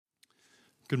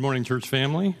Good morning, church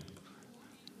family.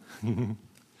 I'm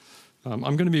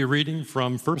going to be reading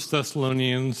from 1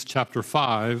 Thessalonians chapter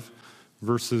 5,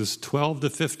 verses 12 to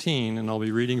 15, and I'll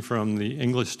be reading from the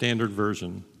English Standard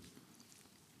Version.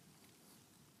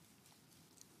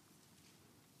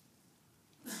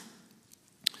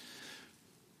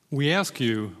 We ask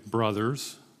you,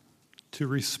 brothers, to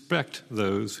respect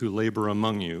those who labor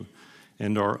among you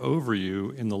and are over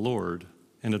you in the Lord,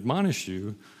 and admonish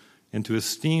you, and to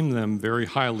esteem them very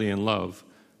highly in love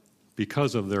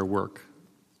because of their work.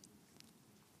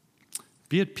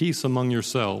 Be at peace among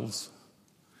yourselves,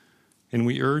 and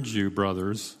we urge you,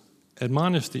 brothers,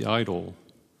 admonish the idle,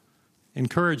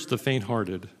 encourage the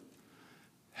faint-hearted,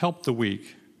 help the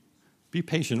weak, be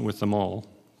patient with them all.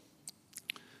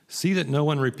 See that no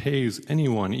one repays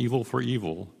anyone evil for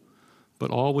evil, but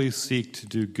always seek to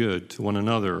do good to one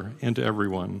another and to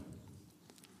everyone.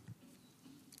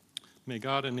 May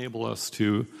God enable us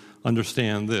to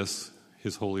understand this,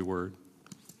 his holy word.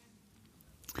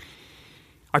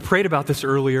 I prayed about this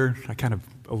earlier. I kind of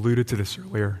alluded to this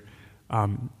earlier.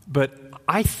 But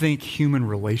I think human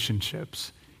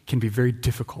relationships can be very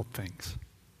difficult things.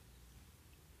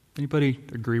 Anybody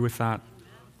agree with that?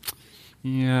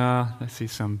 Yeah, I see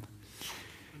some.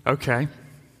 Okay.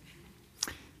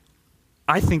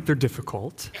 I think they're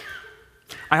difficult.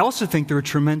 I also think they're a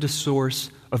tremendous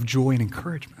source of joy and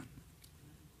encouragement.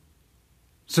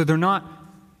 So they're not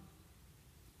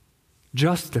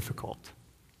just difficult,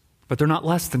 but they're not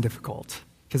less than difficult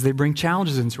because they bring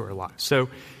challenges into our lives. So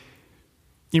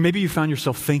maybe you found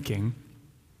yourself thinking,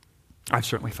 I've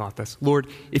certainly thought this, Lord,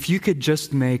 if you could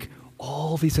just make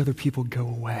all these other people go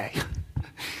away,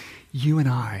 you and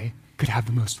I could have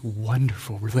the most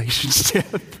wonderful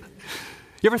relationship.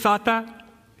 You ever thought that?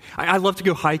 I love to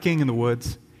go hiking in the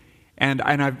woods, and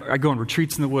I go on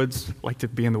retreats in the woods, like to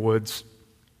be in the woods.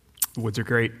 The woods are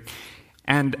great.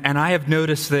 And I have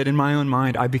noticed that in my own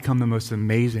mind, I become the most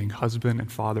amazing husband and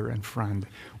father and friend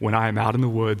when I am out in the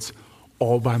woods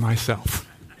all by myself.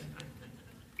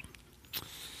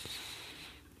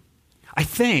 I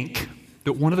think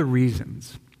that one of the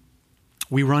reasons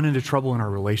we run into trouble in our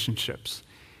relationships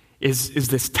is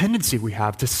this tendency we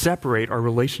have to separate our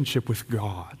relationship with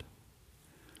God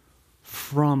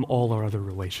from all our other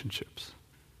relationships.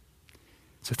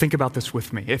 So think about this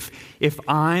with me. If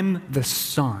I'm the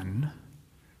son,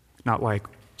 not like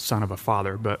son of a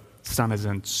father, but son as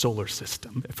in solar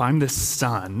system. If I'm the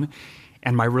sun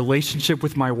and my relationship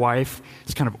with my wife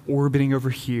is kind of orbiting over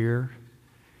here,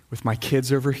 with my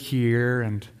kids over here,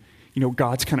 and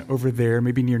God's kind of over there,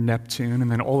 maybe near Neptune,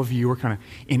 and then all of you are kind of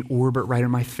in orbit right in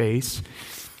my face.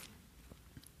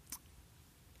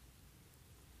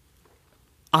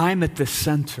 I'm at the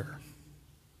center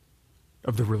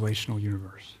of the relational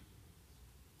universe.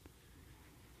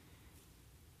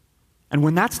 And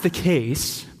when that's the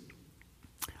case,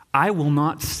 I will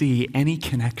not see any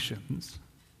connections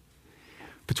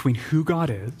between who God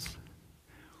is,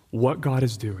 what God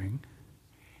is doing,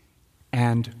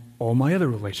 and all my other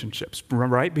relationships,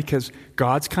 right? Because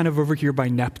God's kind of over here by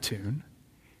Neptune,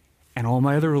 and all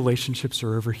my other relationships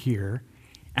are over here,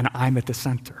 and I'm at the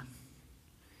center.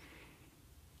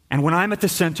 And when I'm at the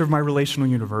center of my relational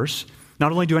universe,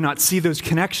 not only do I not see those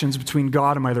connections between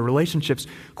God and my other relationships,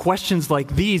 questions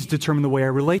like these determine the way I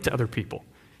relate to other people.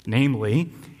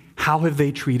 Namely, how have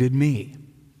they treated me?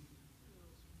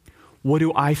 What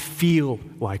do I feel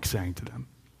like saying to them?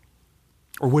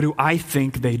 Or what do I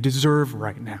think they deserve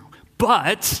right now?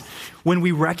 But when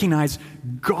we recognize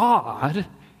God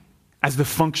as the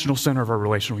functional center of our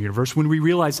relational universe, when we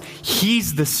realize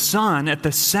He's the sun at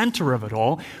the center of it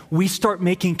all, we start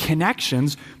making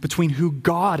connections between who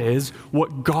God is,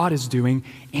 what God is doing,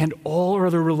 and all our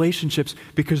other relationships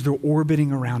because they're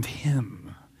orbiting around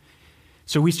Him.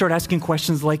 So we start asking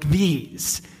questions like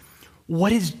these.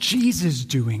 What is Jesus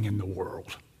doing in the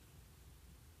world?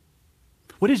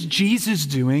 What is Jesus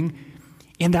doing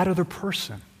in that other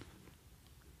person?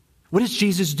 What is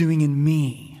Jesus doing in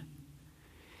me?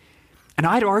 And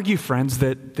I'd argue, friends,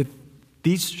 that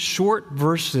these short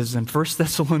verses in 1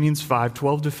 Thessalonians 5,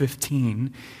 12 to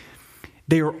 15,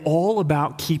 they are all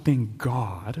about keeping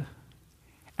God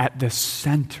at the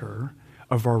center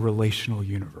of our relational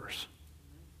universe.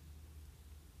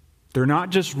 They're not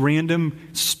just random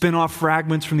spin-off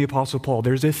fragments from the Apostle Paul.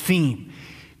 There's a theme.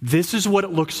 This is what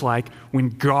it looks like when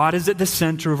God is at the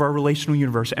center of our relational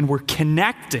universe and we're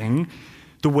connecting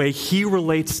the way He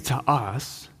relates to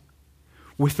us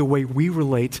with the way we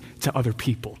relate to other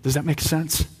people. Does that make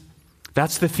sense?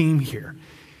 That's the theme here.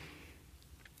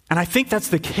 And I think that's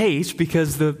the case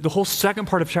because the whole second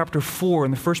part of chapter 4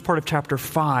 and the first part of chapter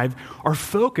 5 are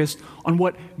focused on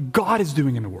what God is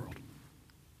doing in the world.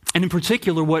 And in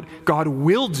particular, what God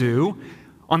will do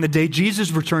on the day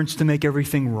Jesus returns to make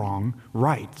everything wrong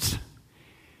right.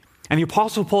 And the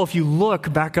Apostle Paul, if you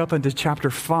look back up into chapter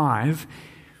 5,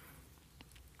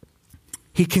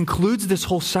 he concludes this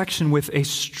whole section with a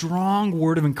strong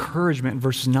word of encouragement in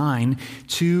verse 9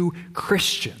 to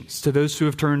Christians, to those who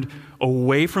have turned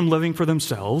away from living for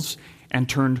themselves and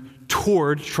turned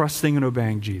toward trusting and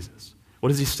obeying Jesus. What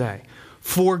does he say?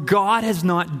 For God has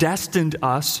not destined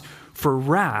us for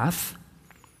wrath,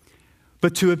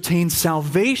 but to obtain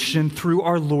salvation through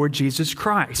our Lord Jesus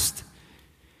Christ,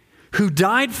 who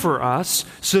died for us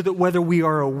so that whether we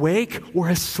are awake or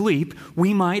asleep,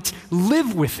 we might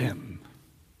live with him.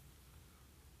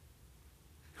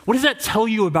 What does that tell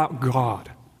you about God,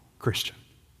 Christian?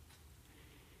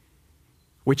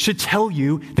 Which should tell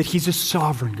you that he's a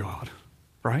sovereign God,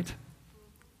 right?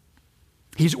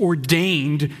 He's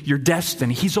ordained your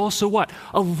destiny. He's also what?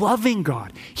 A loving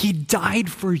God. He died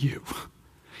for you.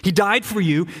 He died for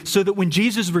you so that when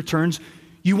Jesus returns,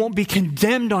 you won't be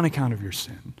condemned on account of your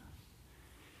sin.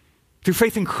 Through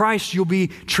faith in Christ, you'll be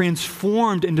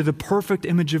transformed into the perfect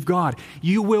image of God.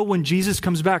 You will, when Jesus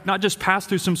comes back, not just pass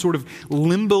through some sort of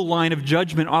limbo line of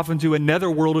judgment off into another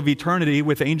world of eternity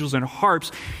with angels and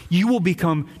harps. You will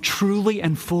become truly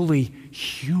and fully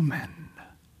human.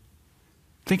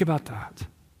 Think about that.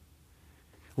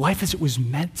 Life as it was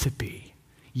meant to be.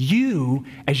 You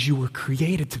as you were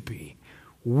created to be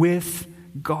with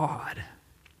God.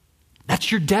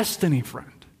 That's your destiny,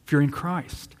 friend, if you're in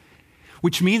Christ.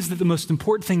 Which means that the most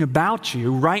important thing about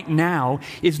you right now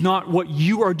is not what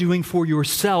you are doing for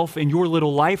yourself in your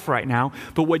little life right now,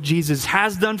 but what Jesus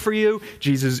has done for you,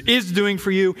 Jesus is doing for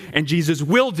you, and Jesus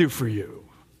will do for you.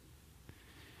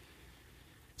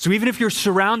 So even if you're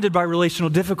surrounded by relational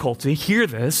difficulty, hear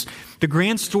this. The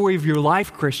grand story of your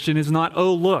life, Christian, is not,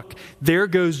 oh, look, there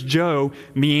goes Joe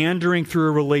meandering through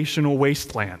a relational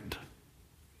wasteland.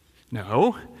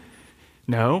 No.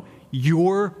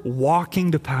 You're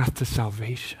walking the path to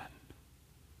salvation.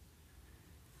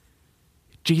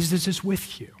 Jesus is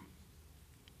with you.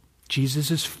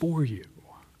 Jesus is for you.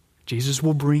 Jesus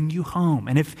will bring you home.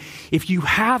 And if you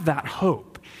have that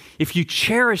hope, if you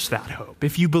cherish that hope,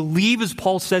 if you believe, as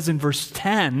Paul says in verse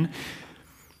 10,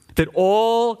 that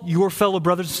all your fellow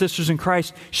brothers and sisters in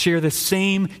Christ share the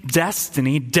same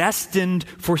destiny, destined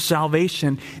for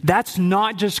salvation, that's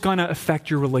not just going to affect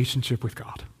your relationship with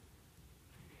God.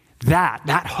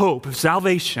 That hope of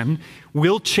salvation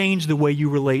will change the way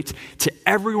you relate to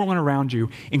everyone around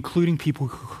you, including people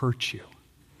who hurt you.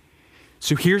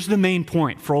 So here's the main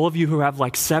point. For all of you who have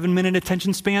like 7-minute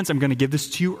attention spans, I'm going to give this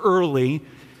to you early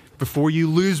before you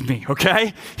lose me,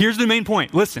 okay? Here's the main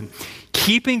point. Listen,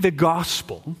 keeping the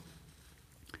gospel,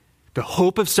 the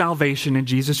hope of salvation in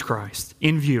Jesus Christ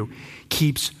in view,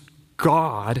 keeps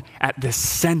God at the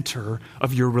center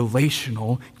of your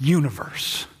relational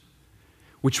universe,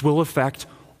 which will affect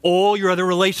all your other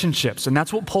relationships. And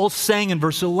that's what Paul's saying in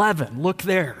verse 11. Look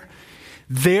there.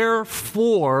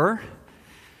 Therefore,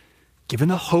 given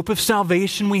the hope of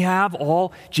salvation we have,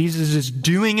 all Jesus is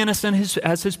doing in us and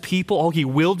as his people, all he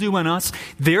will do in us,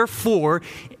 therefore,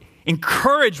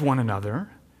 encourage one another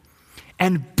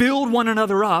and build one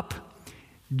another up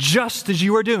just as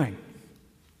you are doing.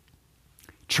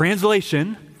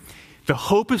 Translation: the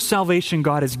hope of salvation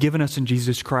God has given us in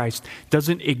Jesus Christ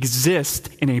doesn't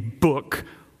exist in a book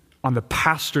on the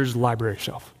pastor's library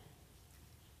shelf.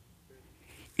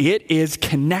 It is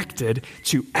connected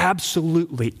to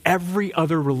absolutely every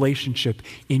other relationship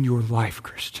in your life,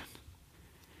 Christian.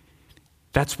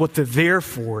 That's what the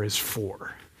therefore is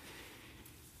for.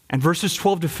 And verses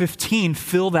 12 to 15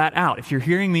 fill that out. If you're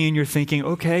hearing me and you're thinking,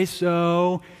 okay,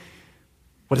 so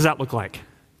what does that look like?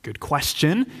 Good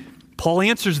question. Paul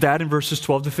answers that in verses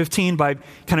 12 to 15 by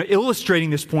kind of illustrating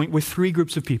this point with 3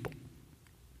 groups of people.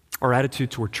 Our attitude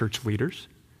toward church leaders,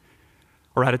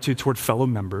 our attitude toward fellow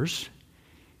members,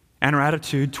 and our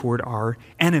attitude toward our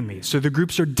enemies. So the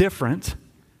groups are different,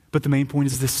 but the main point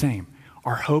is the same.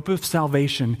 Our hope of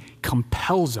salvation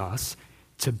compels us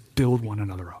to build one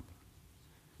another up.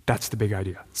 That's the big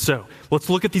idea. So let's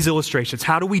look at these illustrations.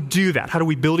 How do we do that? How do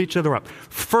we build each other up?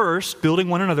 First, building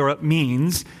one another up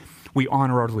means we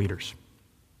honor our leaders.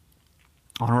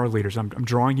 Honor our leaders. I'm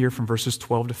drawing here from verses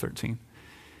 12 to 13.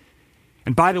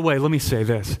 And by the way, let me say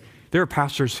this. There are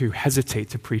pastors who hesitate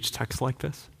to preach texts like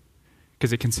this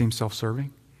because it can seem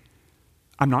self-serving.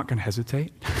 I'm not going to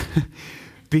hesitate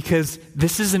because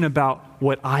this isn't about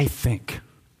what I think,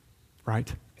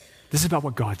 right? This is about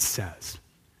what God says.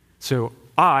 So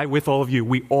I, with all of you,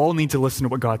 we all need to listen to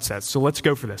what God says. So let's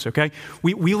go for this, okay?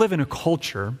 We live in a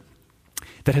culture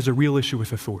that has a real issue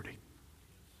with authority.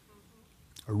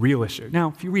 a real issue.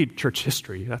 Now, if you read church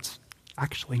history, that's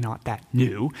actually not that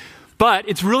new, but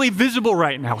it's really visible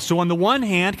right now. So on the one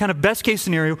hand, kind of best case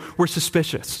scenario, we're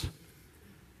suspicious.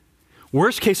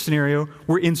 Worst case scenario,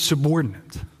 we're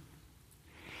insubordinate.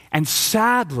 And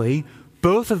sadly,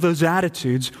 both of those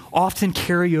attitudes often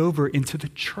carry over into the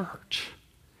church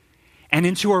and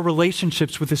into our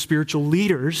relationships with the spiritual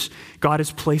leaders God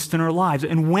has placed in our lives.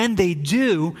 And when they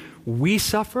do, we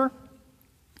suffer,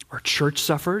 our church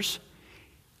suffers,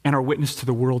 and our witness to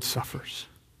the world suffers.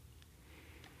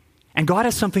 And God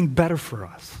has something better for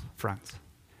us, friends.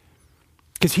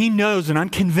 Because he knows, and I'm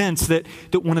convinced, that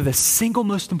one of the single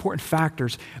most important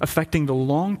factors affecting the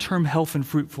long-term health and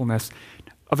fruitfulness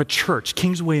of a church,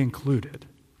 Kingsway included,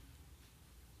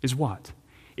 is what?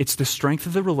 It's the strength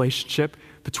of the relationship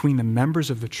between the members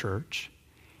of the church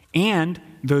and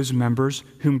those members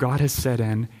whom God has set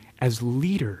in as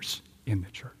leaders in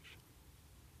the church.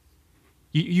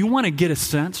 You want to get a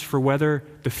sense for whether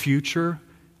the future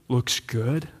looks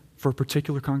good for a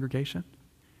particular congregation?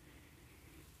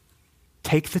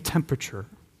 Take the temperature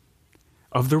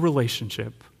of the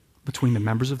relationship between the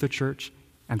members of the church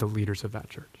and the leaders of that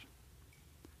church.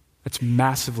 That's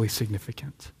massively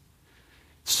significant.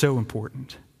 So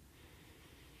important.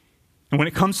 And when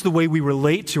it comes to the way we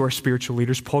relate to our spiritual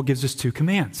leaders, Paul gives us two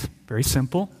commands. Very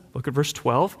simple. Look at verse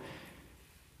 12.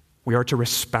 We are to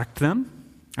respect them.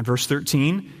 And verse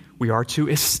 13, we are to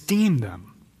esteem them.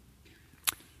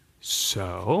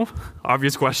 So,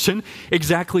 obvious question,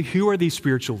 exactly who are these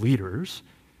spiritual leaders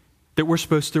that we're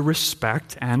supposed to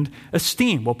respect and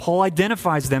esteem? Well, Paul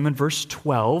identifies them in verse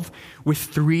 12 with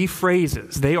three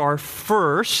phrases. They are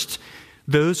first,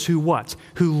 those who what?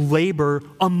 Who labor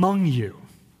among you.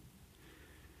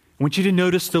 I want you to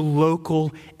notice the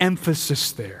local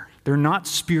emphasis there. They're not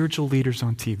spiritual leaders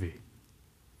on TV.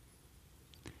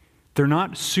 They're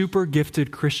not super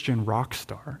gifted Christian rock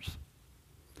stars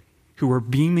who are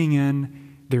beaming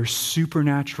in their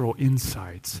supernatural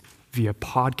insights via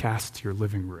podcast to your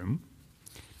living room.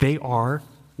 They are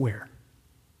where?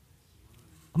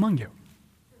 Among you.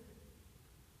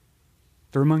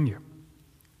 They're among you.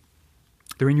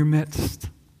 They're in your midst.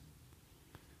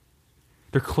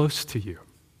 They're close to you.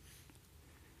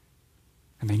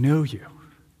 And they know you.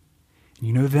 And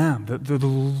you know them. The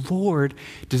Lord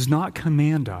does not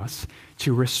command us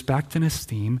to respect and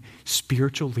esteem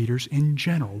spiritual leaders in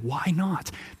general. Why not?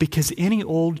 Because any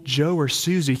old Joe or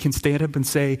Susie can stand up and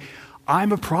say,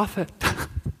 I'm a prophet.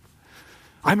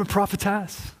 I'm a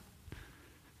prophetess.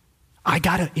 I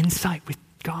got an insight with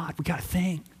God. We got a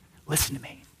thing. Listen to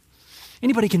me.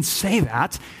 Anybody can say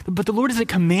that, but the Lord doesn't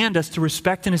command us to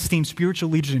respect and esteem spiritual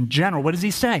leaders in general. What does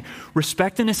he say?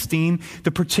 Respect and esteem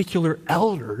the particular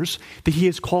elders that he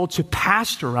has called to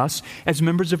pastor us as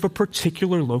members of a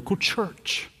particular local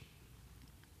church.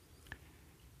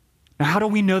 Now, how do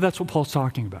we know that's what Paul's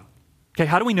talking about? Okay,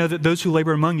 how do we know that those who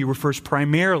labor among you refers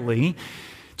primarily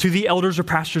to the elders or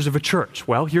pastors of a church?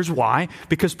 Well, here's why.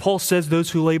 Because Paul says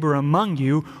those who labor among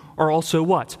you are also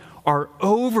what? Are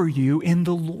over you in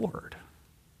the Lord.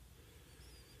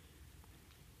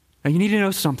 Now, you need to know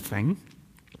something.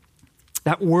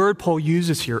 That word Paul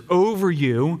uses here, over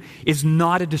you, is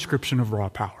not a description of raw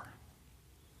power.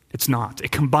 It's not.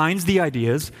 It combines the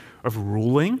ideas of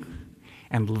ruling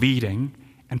and leading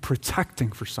and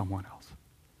protecting for someone else.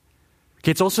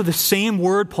 Okay, it's also the same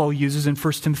word Paul uses in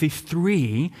 1 Timothy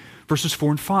 3, verses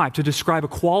 4 and 5, to describe a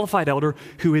qualified elder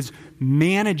who is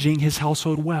managing his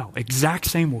household well. Exact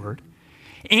same word.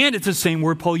 And it's the same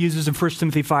word Paul uses in 1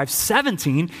 Timothy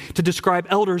 5:17 to describe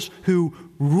elders who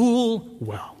rule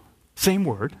well. Same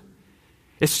word.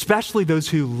 Especially those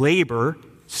who labor,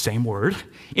 same word,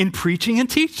 in preaching and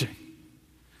teaching.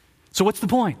 So what's the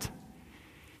point?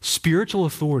 Spiritual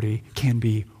authority can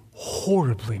be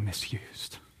horribly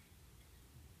misused.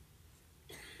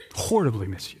 Horribly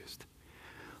misused.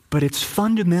 But it's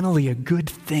fundamentally a good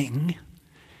thing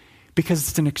because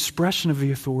it's an expression of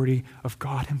the authority of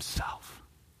God himself.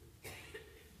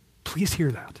 Please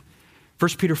hear that.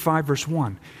 1 Peter 5, verse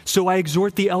 1. So I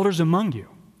exhort the elders among you,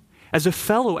 as a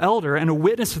fellow elder and a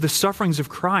witness of the sufferings of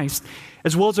Christ,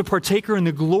 as well as a partaker in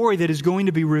the glory that is going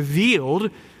to be revealed,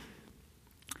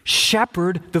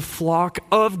 shepherd the flock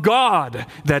of God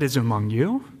that is among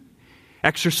you,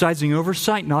 exercising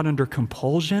oversight, not under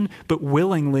compulsion, but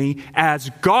willingly,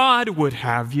 as God would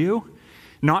have you,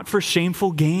 not for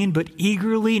shameful gain, but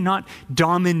eagerly, not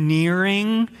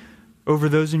domineering over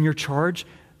those in your charge,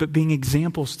 but being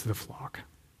examples to the flock.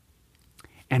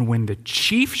 And when the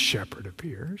chief shepherd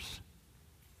appears,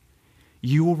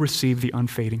 you will receive the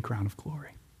unfading crown of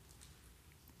glory.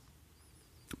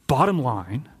 Bottom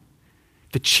line,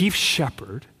 the chief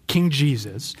shepherd, King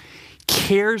Jesus,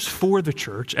 cares for the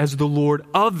church as the Lord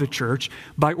of the church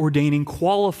by ordaining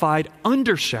qualified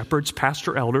under-shepherds,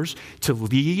 pastor elders, to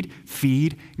lead,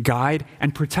 feed, guide,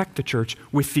 and protect the church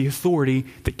with the authority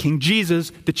that King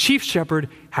Jesus, the chief shepherd,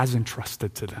 has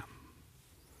entrusted to them.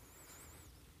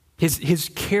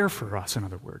 His care for us, in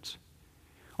other words,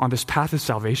 on this path of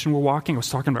salvation we're walking, I was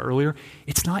talking about earlier,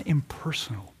 it's not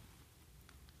impersonal.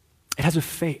 It has a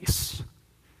face.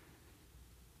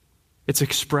 It's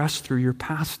expressed through your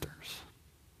pastors.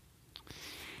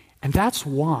 And that's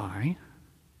why,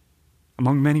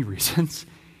 among many reasons,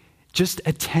 just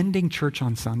attending church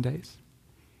on Sundays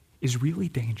is really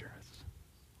dangerous.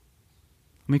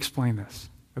 Let me explain this,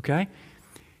 okay?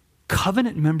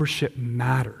 Covenant membership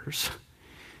matters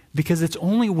because it's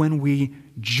only when we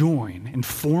join in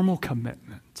formal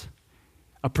commitment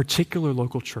a particular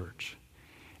local church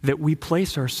that we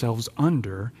place ourselves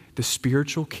under the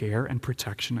spiritual care and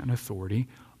protection and authority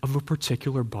of a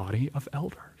particular body of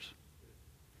elders.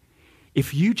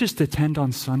 If you just attend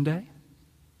on Sunday,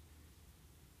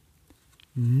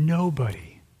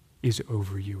 nobody is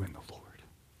over you in the Lord.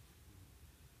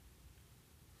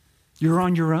 You're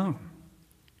on your own.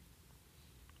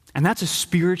 And that's a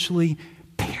spiritually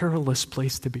perilous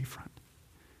place to be, friend.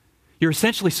 You're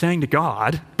essentially saying to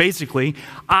God, basically,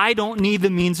 I don't need the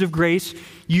means of grace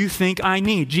you think I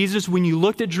need. Jesus, when you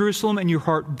looked at Jerusalem and your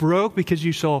heart broke because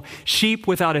you saw sheep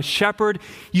without a shepherd,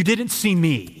 you didn't see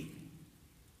me.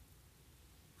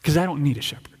 Because I don't need a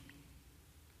shepherd.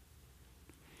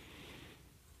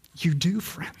 You do,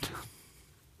 friend.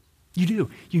 You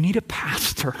do. You need a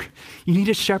pastor. You need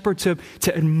a shepherd to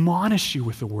admonish you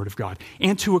with the word of God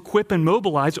and to equip and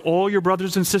mobilize all your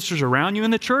brothers and sisters around you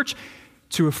in the church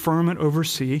to affirm and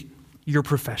oversee your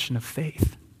profession of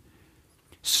faith.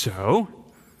 So,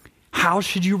 how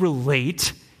should you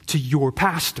relate to your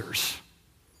pastors?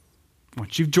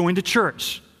 Once you've joined a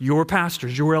church, your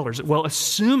pastors, your elders, well,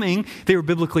 assuming they are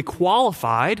biblically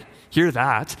qualified, hear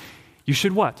that, you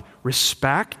should what?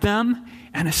 Respect them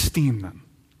and esteem them.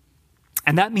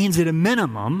 And that means at a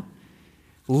minimum,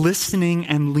 listening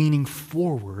and leaning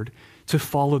forward to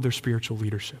follow their spiritual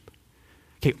leadership.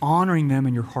 Okay, honoring them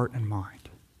in your heart and mind.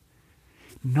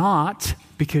 Not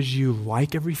because you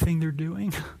like everything they're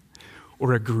doing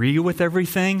or agree with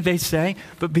everything they say,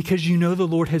 but because you know the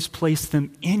Lord has placed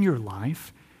them in your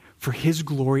life for his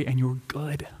glory and your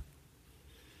good.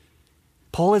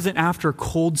 Paul isn't after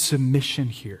cold submission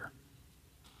here.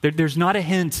 There's not a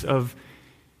hint of,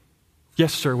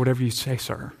 yes, sir, whatever you say,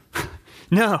 sir.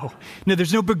 No,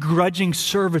 there's no begrudging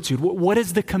servitude. What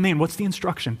is the command? What's the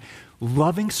instruction?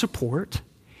 Loving support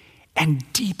and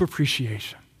deep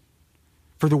appreciation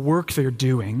for the work they're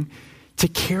doing to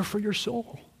care for your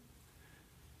soul.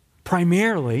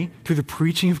 Primarily through the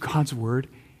preaching of God's word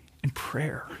and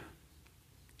prayer.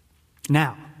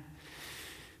 Now,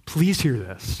 please hear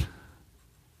this,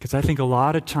 because I think a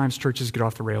lot of times churches get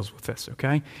off the rails with this,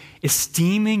 okay?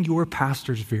 Esteeming your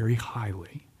pastors very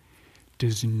highly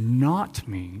does not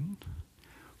mean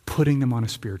putting them on a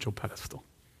spiritual pedestal.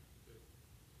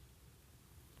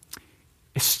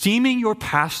 Esteeming your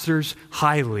pastors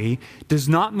highly does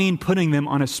not mean putting them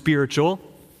on a spiritual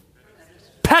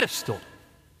pedestal.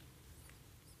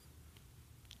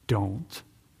 Don't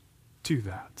do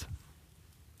that.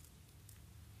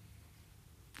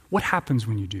 What happens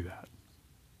when you do that?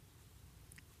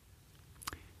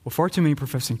 Well, far too many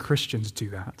professing Christians do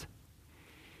that.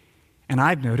 And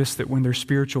I've noticed that when their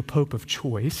spiritual pope of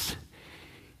choice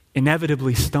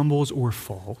inevitably stumbles or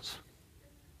falls,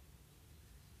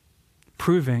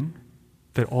 proving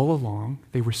that all along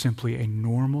they were simply a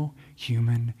normal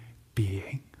human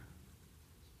being,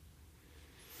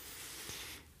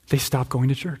 they stop going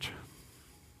to church.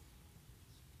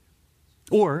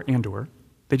 Or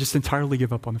they just entirely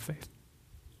give up on the faith.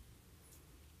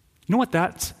 You know what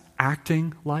that's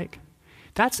acting like?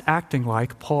 That's acting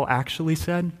like Paul actually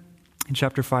said in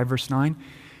chapter 5, verse 9,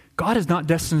 God has not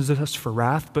destined us for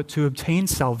wrath, but to obtain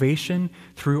salvation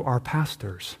through our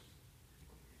pastors.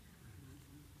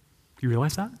 Do you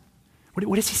realize that?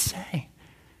 What does he say?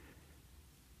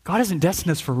 God hasn't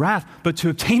destined us for wrath, but to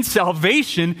obtain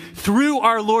salvation through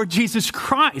our Lord Jesus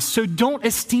Christ. So don't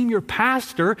esteem your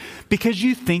pastor because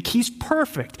you think he's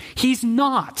perfect. He's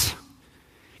not.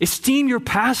 Esteem your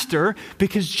pastor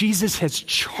because Jesus has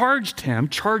charged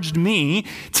me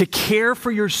to care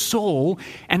for your soul,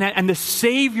 and the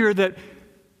Savior that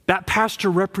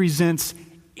pastor represents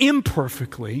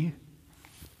imperfectly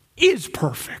is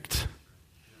perfect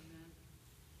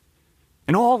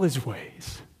in all his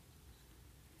ways.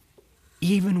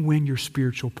 Even when your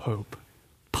spiritual pope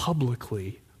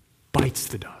publicly bites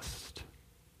the dust.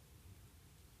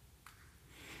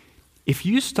 If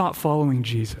you stop following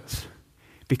Jesus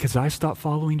because I stopped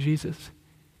following Jesus,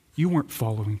 you weren't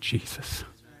following Jesus.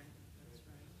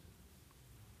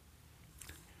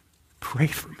 Pray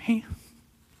for me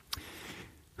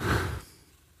that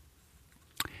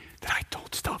I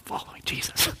don't stop following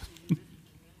Jesus.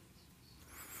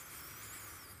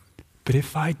 But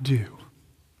if I do,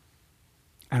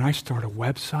 and I start a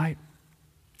website,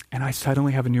 and I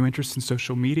suddenly have a new interest in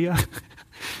social media,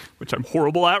 which I'm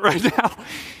horrible at right now,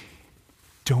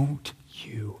 don't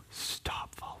you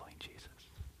stop following Jesus.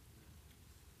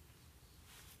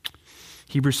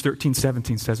 Hebrews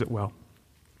 13:17 says it well.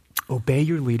 Obey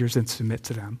your leaders and submit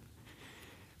to them,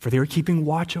 for they are keeping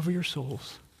watch over your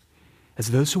souls,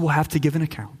 as those who will have to give an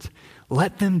account.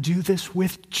 Let them do this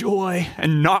with joy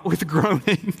and not with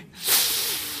groaning,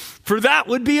 for that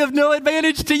would be of no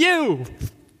advantage to you.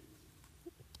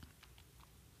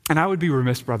 And I would be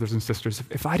remiss, brothers and sisters,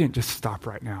 if I didn't just stop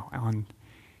right now. And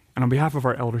on behalf of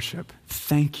our eldership,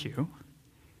 thank you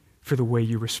for the way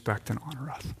you respect and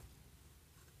honor us.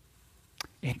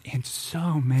 In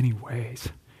so many ways,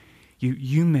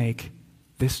 you make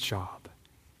this job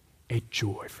a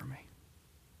joy for me.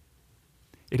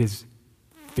 It is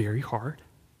very hard.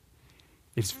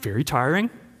 It's very tiring.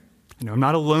 I know I'm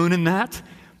not alone in that,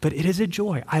 but it is a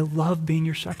joy. I love being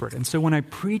your shepherd. And so when I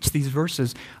preach these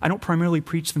verses, I don't primarily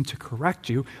preach them to correct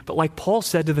you, but like Paul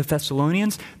said to the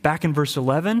Thessalonians back in verse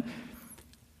 11,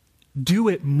 do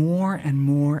it more and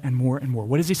more and more and more.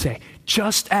 What does he say?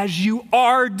 Just as you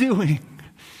are doing.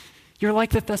 You're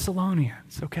like the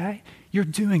Thessalonians, okay? You're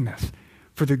doing this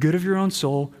for the good of your own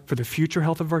soul, for the future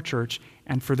health of our church,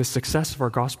 and for the success of our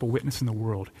gospel witness in the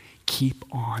world. Keep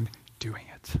on doing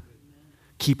it.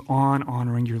 Keep on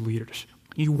honoring your leaders.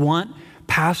 You want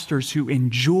pastors who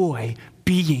enjoy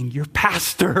being your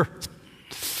pastor.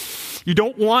 You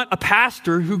don't want a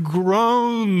pastor who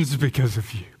groans because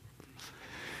of you,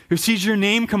 who sees your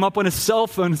name come up on a cell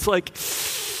phone. It's like,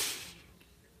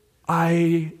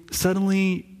 I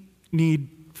suddenly need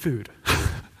food.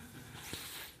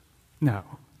 No.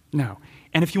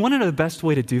 And if you want to know the best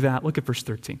way to do that, look at verse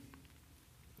 13.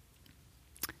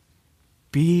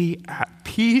 Be at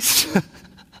peace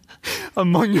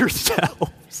among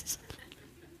yourselves.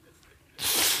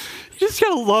 You just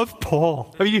gotta love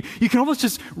Paul. I mean, you can almost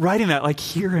just write in that, like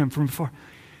hear him from afar.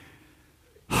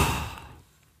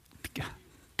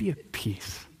 Be at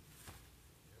peace.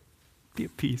 Be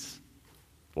at peace.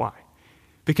 Why?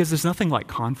 Because there's nothing like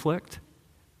conflict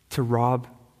to rob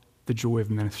the joy of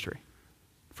ministry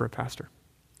for a pastor.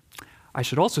 I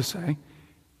should also say,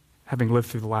 having lived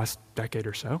through the last decade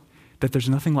or so, that there's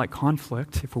nothing like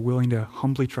conflict, if we're willing to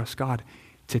humbly trust God,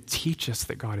 to teach us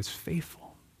that God is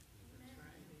faithful.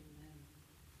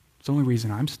 It's the only reason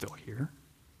I'm still here.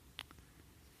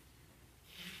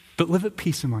 But live at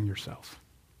peace among yourselves.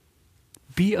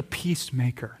 Be a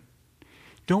peacemaker.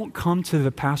 Don't come to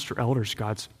the pastor elders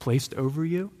God's placed over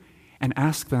you and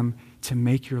ask them to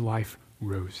make your life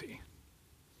rosy.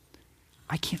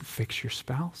 I can't fix your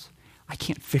spouse. I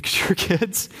can't fix your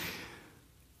kids.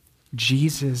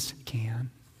 Jesus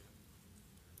can.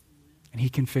 And he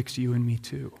can fix you and me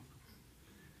too.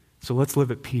 So let's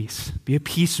live at peace. Be a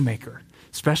peacemaker,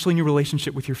 especially in your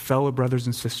relationship with your fellow brothers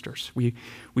and sisters. We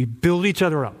build each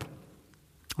other up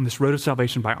on this road of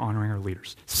salvation by honoring our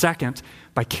leaders. Second,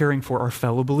 by caring for our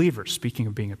fellow believers. Speaking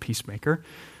of being a peacemaker,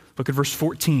 look at verse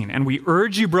 14. And we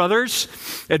urge you, brothers,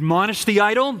 admonish the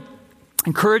idle,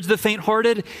 encourage the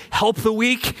faint-hearted, help the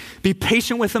weak, be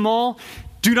patient with them all.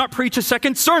 Do not preach a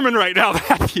second sermon right now,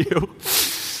 Matthew.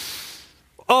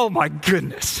 Oh my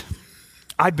goodness.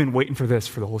 I've been waiting for this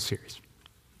for the whole series.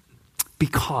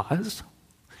 Because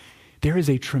there is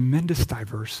a tremendous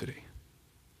diversity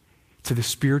to the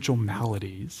spiritual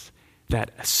maladies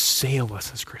that assail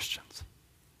us as Christians.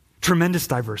 Tremendous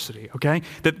diversity, okay?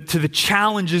 To the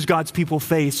challenges God's people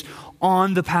face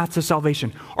on the path to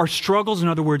salvation. Our struggles, in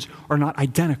other words, are not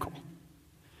identical.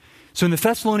 So in the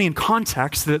Thessalonian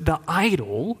context, the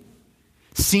idol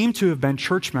seemed to have been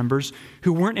church members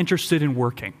who weren't interested in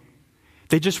working.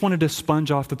 They just wanted to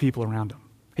sponge off the people around them.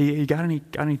 Hey, you got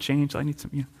any change? I need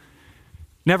some,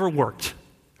 Never worked,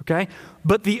 okay?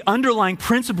 But the underlying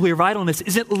principle of idleness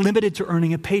isn't limited to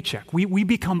earning a paycheck. We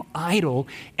become idle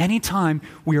anytime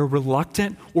we are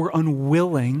reluctant or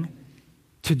unwilling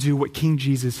to do what King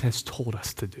Jesus has told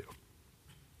us to do.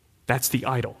 That's the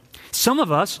idol. Some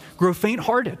of us grow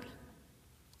faint-hearted.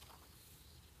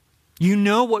 You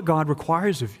know what God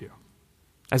requires of you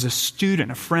as a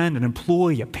student, a friend, an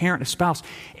employee, a parent, a spouse.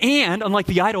 And unlike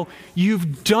the idol,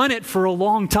 you've done it for a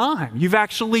long time. You've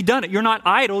actually done it. You're not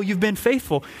idle, you've been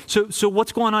faithful. So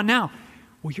what's going on now?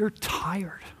 Well, you're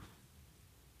tired.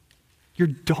 You're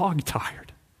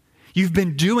dog-tired. You've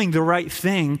been doing the right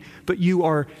thing, but you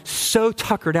are so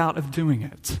tuckered out of doing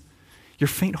it. You're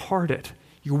faint-hearted.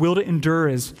 Your will to endure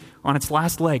is on its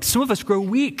last legs. Some of us grow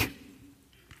weak.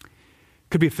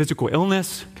 Could be a physical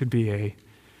illness, could be a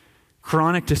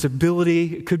chronic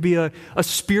disability, it could be a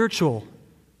spiritual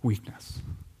weakness,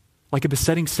 like a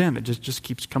besetting sin that just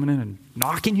keeps coming in and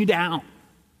knocking you down.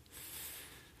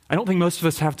 I don't think most of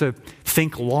us have to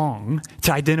think long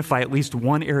to identify at least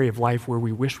one area of life where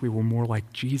we wish we were more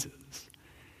like Jesus.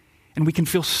 And we can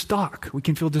feel stuck. We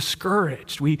can feel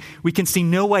discouraged. We can see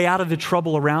no way out of the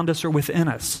trouble around us or within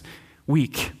us.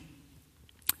 Weak.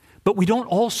 But we don't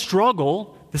all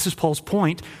struggle, this is Paul's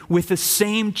point, with the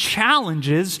same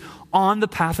challenges on the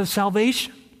path of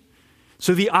salvation.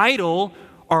 So the idle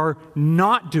are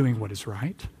not doing what is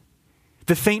right.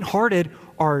 The faint-hearted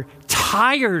are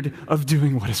tired of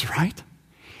doing what is right.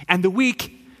 And the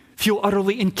weak feel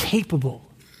utterly incapable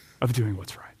of doing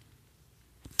what's right.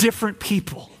 Different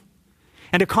people.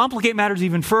 And to complicate matters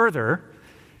even further,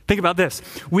 think about this.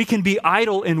 We can be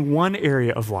idle in one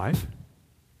area of life.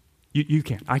 You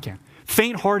can, I can.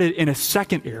 Faint-hearted in a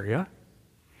second area,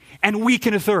 and weak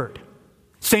in a third.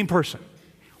 Same person.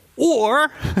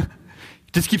 Or, it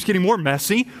just keeps getting more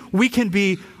messy, we can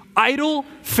be idle,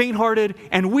 faint-hearted,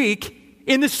 and weak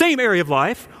in the same area of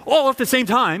life, all at the same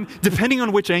time, depending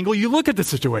on which angle you look at the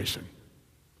situation.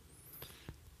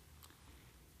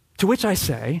 To which I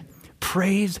say,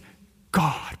 praise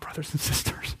God, brothers and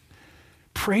sisters.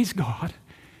 Praise God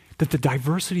that the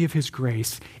diversity of his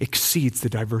grace exceeds the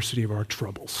diversity of our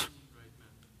troubles.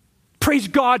 Praise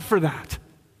God for that.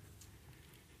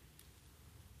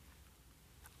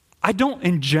 I don't,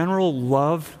 in general,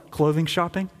 love clothing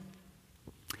shopping,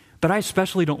 but I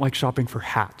especially don't like shopping for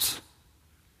hats.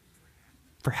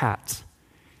 For hats.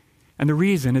 And the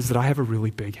reason is that I have a really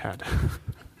big head.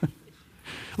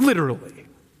 Literally.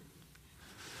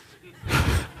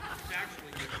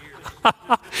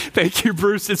 Thank you,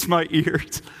 Bruce. It's my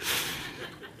ears.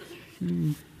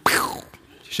 You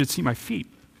should see my feet.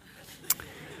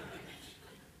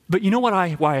 But you know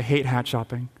why I hate hat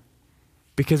shopping?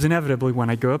 Because inevitably,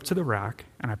 when I go up to the rack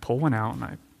and I pull one out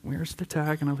and where's the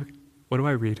tag? And I look, what do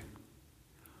I read?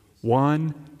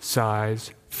 One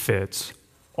size fits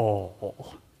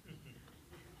all.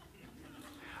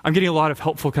 I'm getting a lot of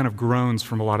helpful kind of groans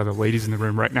from a lot of the ladies in the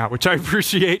room right now, which I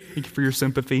appreciate. Thank you for your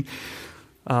sympathy.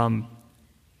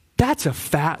 That's a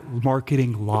fat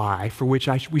marketing lie for which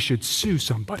we should sue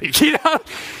somebody. You know?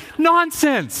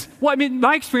 Nonsense. Well, I mean,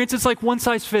 my experience, it's like one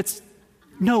size fits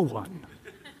no one.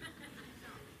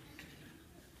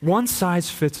 One size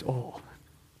fits all.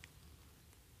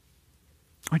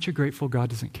 Aren't you grateful God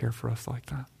doesn't care for us like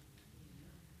that?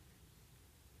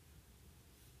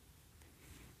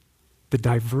 The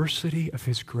diversity of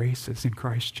his graces in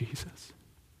Christ Jesus,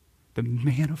 the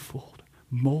manifold,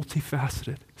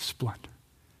 multifaceted splendor,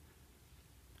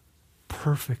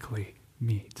 perfectly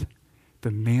meet the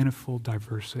manifold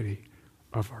diversity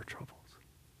of our troubles.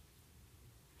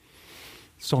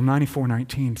 Psalm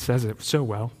 94:19 says it so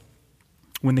well.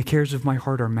 When the cares of my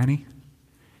heart are many,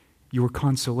 your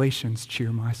consolations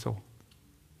cheer my soul.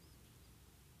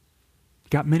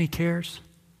 Got many cares?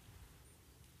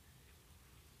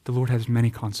 The Lord has many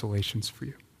consolations for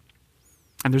you.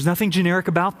 And there's nothing generic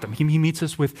about them. He meets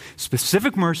us with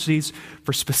specific mercies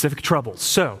for specific troubles.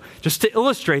 So, just to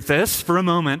illustrate this for a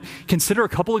moment, consider a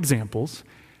couple examples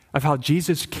of how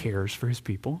Jesus cares for his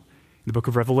people in the book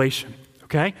of Revelation.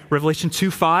 Okay? Revelation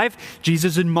 2:5,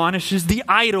 Jesus admonishes the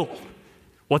idle.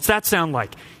 What's that sound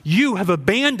like? You have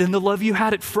abandoned the love you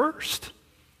had at first.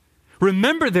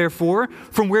 Remember, therefore,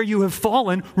 from where you have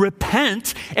fallen,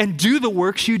 repent and do the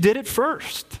works you did at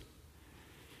first.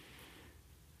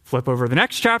 Flip over to the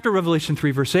next chapter, Revelation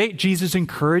 3, verse 8. Jesus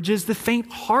encourages the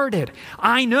faint-hearted.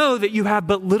 I know that you have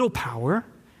but little power,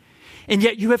 and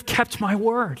yet you have kept my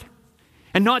word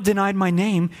and not denied my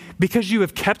name. Because you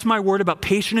have kept my word about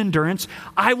patient endurance,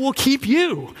 I will keep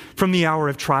you from the hour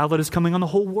of trial that is coming on the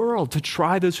whole world to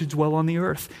try those who dwell on the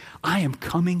earth. I am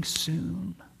coming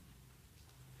soon.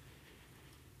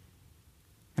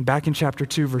 And back in chapter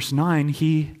 2, verse 9,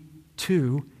 he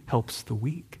too helps the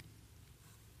weak.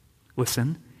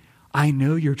 Listen, I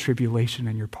know your tribulation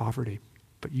and your poverty,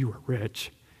 but you are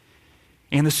rich.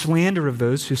 And the slander of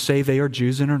those who say they are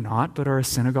Jews and are not, but are a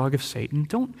synagogue of Satan.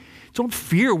 Don't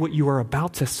fear what you are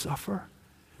about to suffer.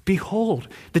 Behold,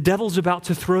 the devil's about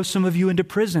to throw some of you into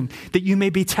prison, that you may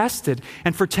be tested.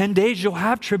 And for 10 days you'll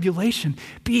have tribulation.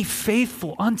 Be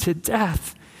faithful unto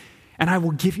death, and I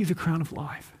will give you the crown of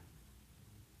life.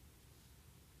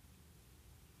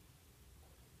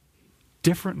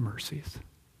 Different mercies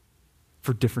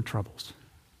for different troubles.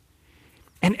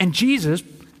 And Jesus,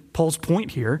 Paul's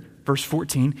point here, verse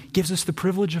 14, gives us the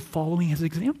privilege of following his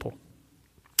example,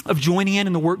 of joining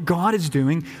in the work God is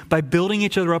doing by building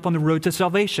each other up on the road to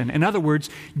salvation. In other words,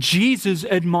 Jesus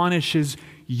admonishes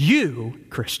you,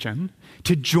 Christian,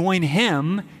 to join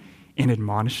him in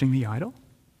admonishing the idle,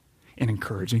 in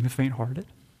encouraging the faint-hearted,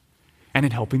 and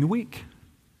in helping the weak.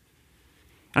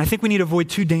 And I think we need to avoid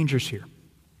two dangers here,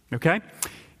 okay?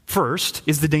 First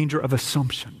is the danger of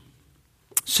assumption.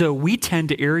 So we tend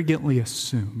to arrogantly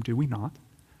assume, do we not,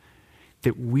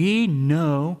 that we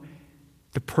know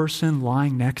the person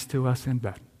lying next to us in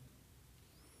bed.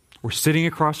 Or sitting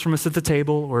across from us at the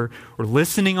table, or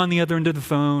listening on the other end of the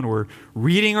phone, or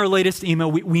reading our latest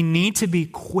email. We need to be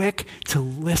quick to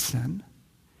listen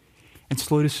and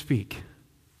slow to speak.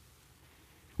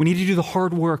 We need to do the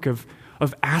hard work of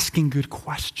asking good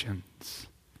questions,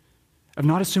 of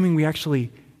not assuming we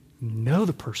actually know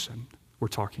the person we're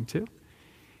talking to,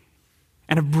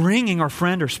 and of bringing our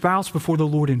friend or spouse before the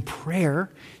Lord in prayer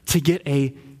to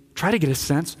try to get a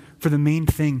sense for the main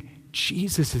thing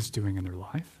Jesus is doing in their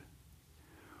life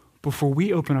before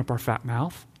we open up our fat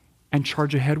mouth and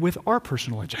charge ahead with our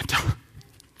personal agenda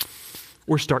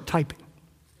or start typing.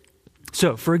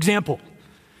 So, for example,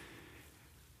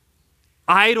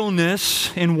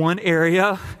 idleness in one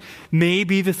area may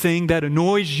be the thing that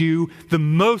annoys you the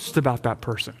most about that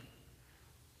person.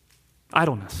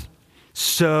 Idleness.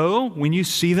 So, when you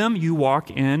see them, you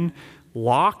walk in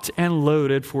locked and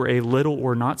loaded for a little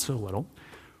or not so little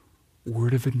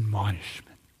word of admonishment.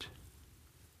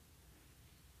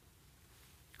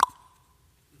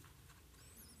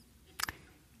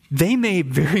 They may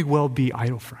very well be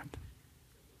idle, friend.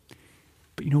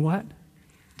 But you know what?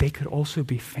 They could also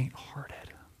be faint-hearted.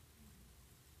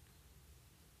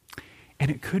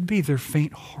 And it could be their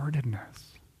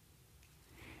faint-heartedness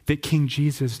that King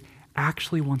Jesus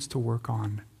actually wants to work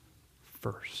on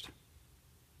first.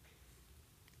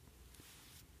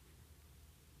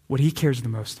 What he cares the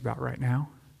most about right now,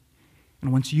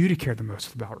 and wants you to care the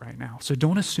most about right now. So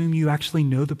don't assume you actually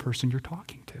know the person you're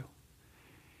talking to.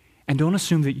 And don't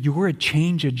assume that your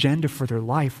change agenda for their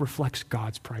life reflects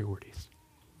God's priorities.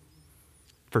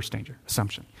 First danger,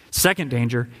 assumption. Second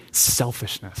danger,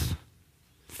 selfishness.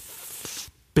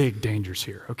 Big dangers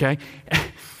here, okay?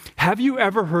 Have you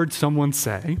ever heard someone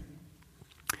say,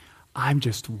 I'm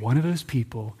just one of those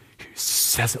people who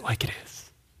says it like it is.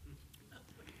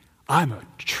 I'm a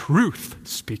truth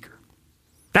speaker.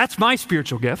 That's my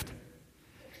spiritual gift.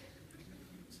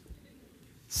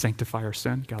 Sanctify our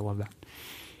sin. Gotta love that.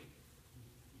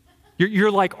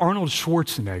 You're like Arnold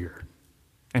Schwarzenegger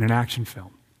in an action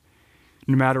film.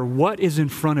 No matter what is in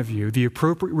front of you, the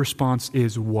appropriate response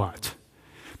is what?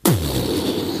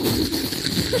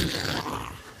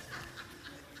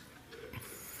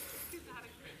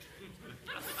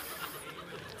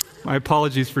 My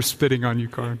apologies for spitting on you,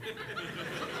 Karin.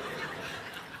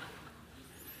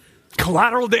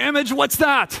 Collateral damage? What's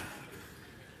that?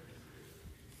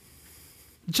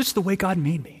 Just the way God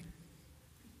made me.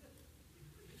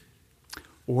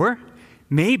 Or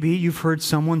maybe you've heard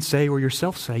someone say or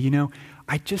yourself say,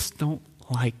 I just don't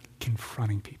like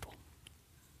confronting people.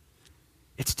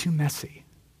 It's too messy.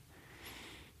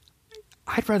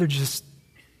 I'd rather just,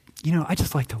 I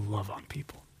just like to love on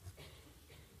people.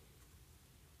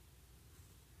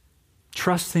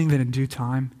 Trusting that in due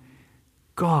time,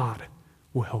 God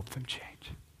will help them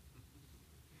change.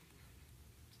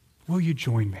 Will you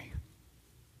join me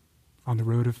on the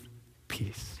road of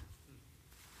peace?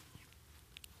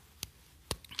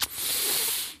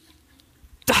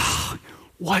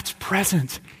 What's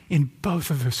present in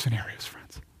both of those scenarios,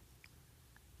 friends?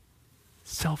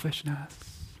 Selfishness.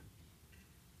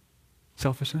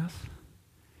 Selfishness.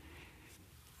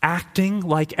 Acting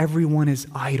like everyone is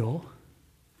idle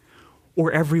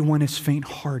or everyone is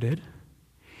faint-hearted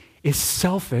is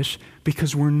selfish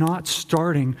because we're not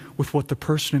starting with what the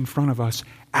person in front of us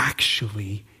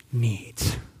actually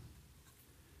needs.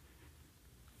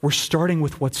 We're starting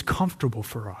with what's comfortable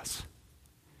for us.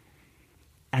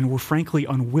 And we're frankly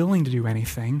unwilling to do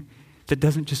anything that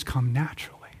doesn't just come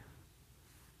naturally.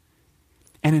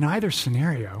 And in either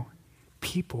scenario,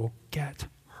 people get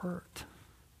hurt.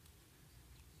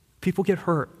 People get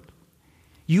hurt.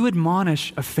 You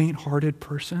admonish a faint-hearted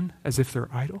person as if they're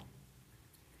idle,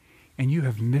 and you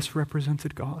have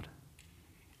misrepresented God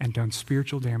and done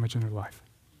spiritual damage in their life.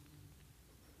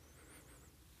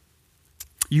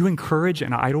 You encourage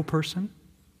an idle person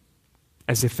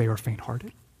as if they are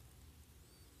faint-hearted.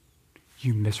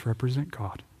 You misrepresent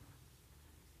God,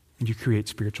 and you create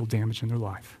spiritual damage in their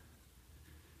life.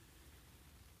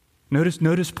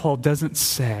 Notice Paul doesn't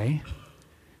say,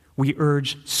 we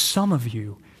urge some of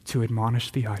you to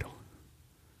admonish the idle,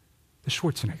 the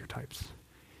Schwarzenegger types.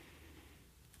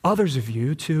 Others of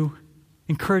you to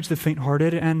encourage the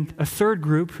faint-hearted, and a third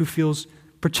group who feels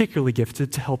particularly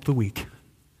gifted to help the weak.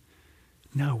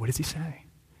 No, what does he say?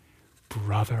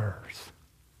 Brothers,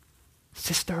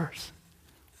 sisters,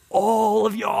 all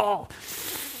of y'all,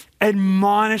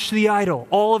 admonish the idle,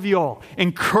 all of y'all,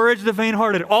 encourage the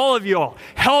faint-hearted, all of y'all,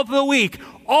 help the weak,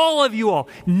 all of you all.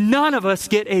 None of us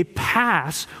get a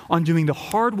pass on doing the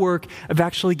hard work of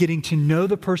actually getting to know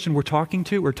the person we're talking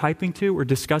to or typing to or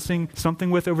discussing something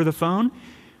with over the phone,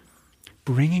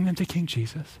 bringing them to King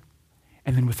Jesus,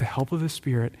 and then with the help of the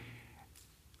Spirit,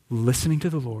 listening to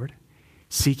the Lord,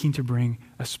 seeking to bring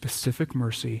a specific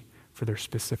mercy for their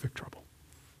specific trouble.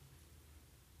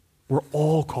 We're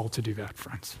all called to do that,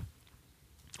 friends.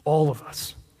 All of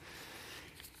us.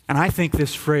 And I think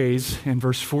this phrase in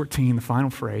verse 14, the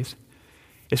final phrase,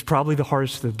 is probably the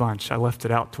hardest of the bunch. I left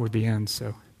it out toward the end,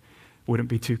 so wouldn't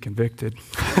be too convicted.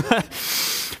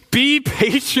 Be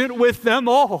patient with them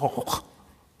all.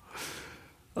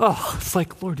 Oh, it's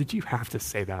like, Lord, did you have to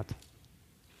say that?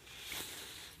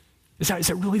 Is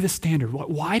that really the standard?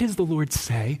 Why does the Lord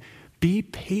say, be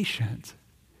patient,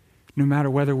 no matter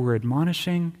whether we're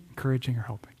admonishing, encouraging, or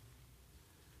helping?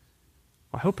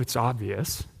 Well, I hope it's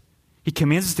obvious. He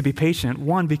commands us to be patient,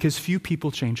 one, because few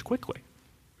people change quickly.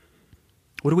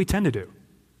 What do we tend to do?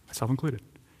 Myself included.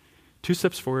 2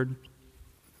 steps forward,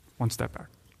 1 step back.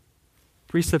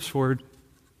 3 steps forward,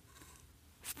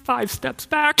 5 steps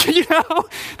back.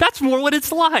 That's more what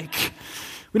it's like.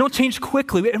 We don't change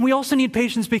quickly. And we also need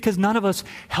patience because none of us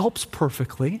helps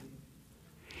perfectly,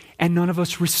 and none of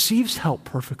us receives help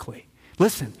perfectly.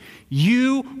 Listen,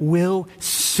 you will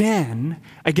sin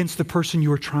against the person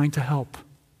you are trying to help.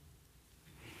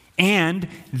 And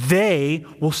they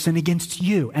will sin against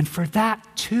you. And for that,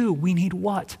 too, we need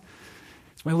what?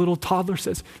 As my little toddler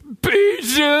says,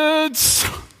 patience.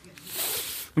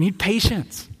 We need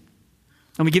patience.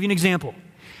 Let me give you an example.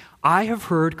 I have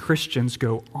heard Christians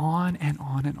go on and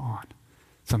on and on,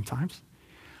 sometimes,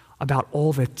 about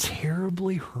all the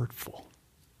terribly hurtful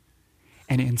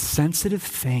and insensitive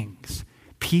things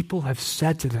people have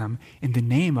said to them in the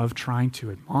name of trying to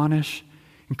admonish,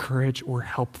 encourage, or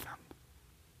help them.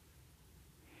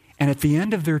 And at the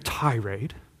end of their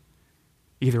tirade,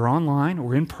 either online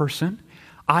or in person,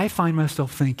 I find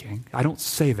myself thinking, I don't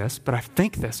say this, but I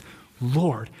think this,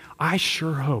 Lord, I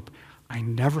sure hope I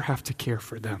never have to care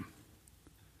for them.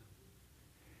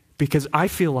 Because I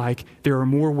feel like there are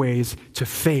more ways to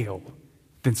fail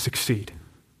than succeed.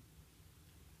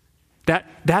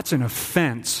 That's an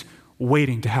offense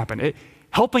waiting to happen.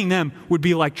 Helping them would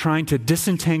be like trying to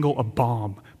disentangle a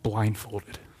bomb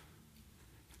blindfolded.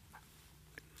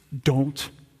 Don't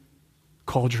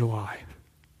call July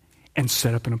and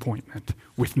set up an appointment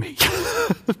with me.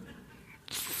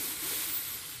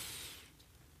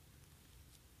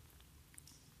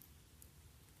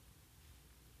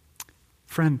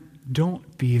 Friend,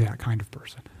 don't be that kind of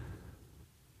person.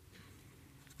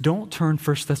 Don't turn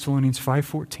 1 Thessalonians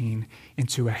 5:14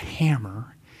 into a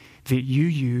hammer that you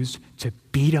use to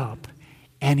beat up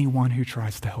anyone who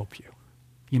tries to help you.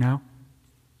 You know?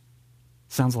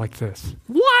 Sounds like this.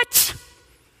 What?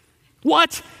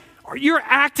 What? You're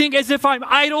acting as if I'm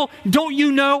idle. Don't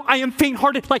you know I am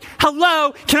faint-hearted? Like,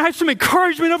 hello, can I have some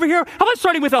encouragement over here? How about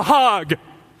starting with a hug?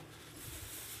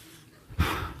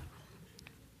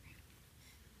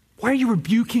 Why are you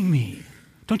rebuking me?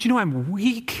 Don't you know I'm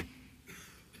weak?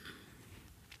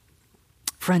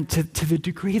 Friend, to the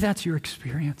degree that's your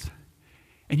experience,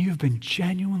 and you have been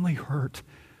genuinely hurt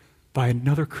by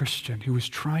another Christian who was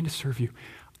trying to serve you,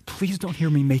 please don't hear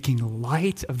me making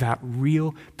light of that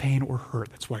real pain or hurt.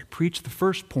 That's why I preach the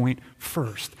first point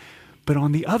first. But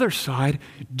on the other side,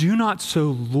 do not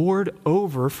so lord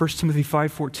over, 1 Timothy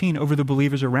 5:14, over the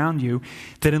believers around you,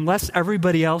 that unless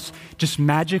everybody else just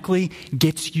magically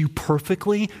gets you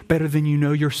perfectly better than you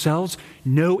know yourselves,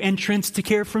 no entrance to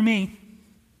care for me.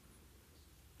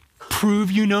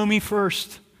 Prove you know me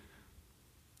first.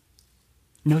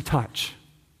 No touch.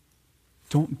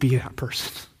 Don't be that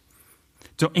person.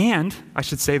 And I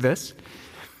should say this,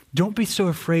 don't be so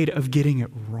afraid of getting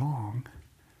it wrong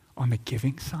on the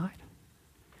giving side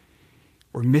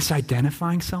or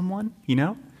misidentifying someone, you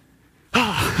know?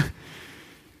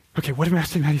 Okay, what did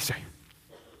Master Matthew say?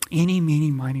 Eeny, meeny,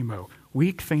 miny, mo.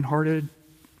 Weak, faint-hearted.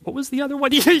 What was the other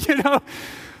one?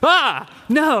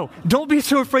 No, don't be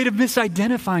so afraid of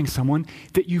misidentifying someone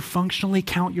that you functionally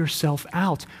count yourself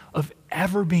out of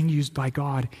ever being used by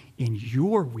God in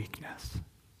your weakness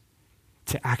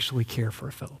to actually care for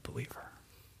a fellow believer.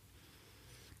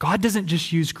 God doesn't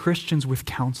just use Christians with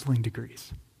counseling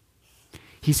degrees.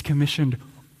 He's commissioned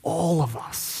all of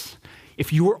us.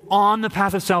 If you are on the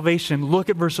path of salvation, look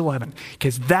at verse 11,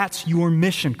 because that's your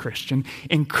mission, Christian.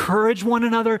 Encourage one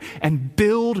another and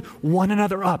build one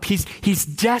another up. He's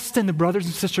destined the brothers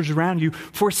and sisters around you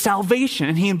for salvation,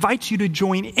 and he invites you to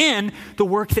join in the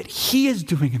work that he is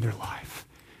doing in their life.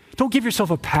 Don't give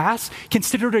yourself a pass.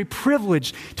 Consider it a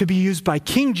privilege to be used by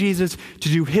King Jesus to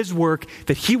do his work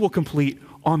that he will complete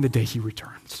on the day he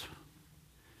returns.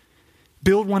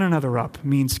 Build one another up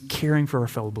means caring for our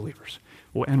fellow believers.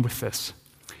 We'll end with this,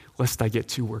 lest I get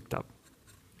too worked up.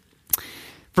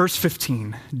 Verse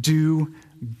 15, do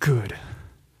good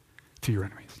to your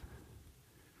enemies.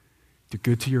 Do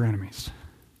good to your enemies.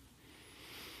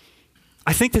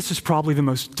 I think this is probably the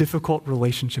most difficult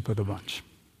relationship of the bunch.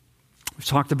 We've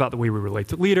talked about the way we relate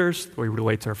to leaders, the way we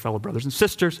relate to our fellow brothers and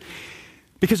sisters,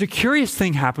 because a curious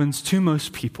thing happens to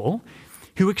most people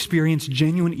who experience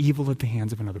genuine evil at the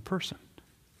hands of another person.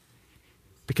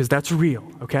 Because that's real,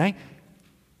 okay?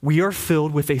 We are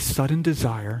filled with a sudden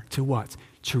desire to what?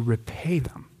 To repay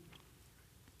them.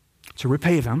 To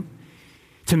repay them,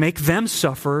 to make them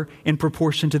suffer in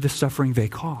proportion to the suffering they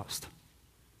caused.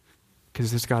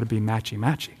 Because it's got to be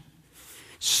matchy-matchy.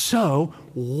 So,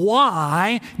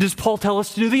 why does Paul tell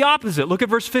us to do the opposite? Look at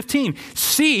verse 15.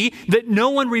 See that no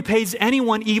one repays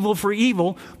anyone evil for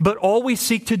evil, but always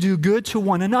seek to do good to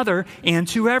one another and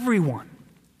to everyone.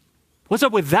 What's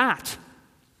up with that?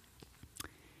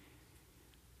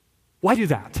 Why do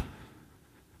that?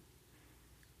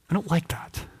 I don't like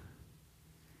that.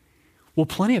 Well,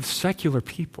 plenty of secular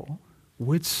people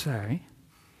would say,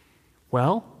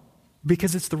 well,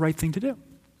 because it's the right thing to do.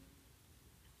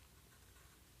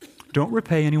 Don't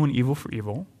repay anyone evil for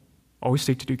evil. Always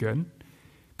seek to do good.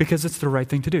 Because it's the right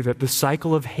thing to do. That the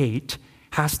cycle of hate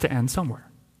has to end somewhere.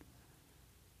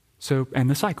 So end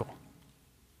the cycle.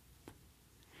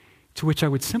 To which I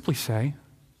would simply say,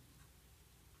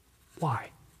 why?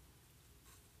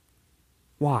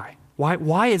 Why?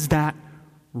 Why is that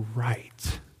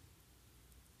right?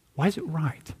 Why is it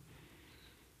right?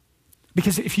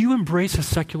 Because if you embrace a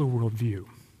secular worldview,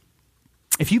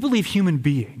 if you believe human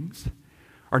beings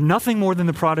are nothing more than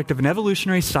the product of an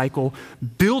evolutionary cycle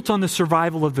built on the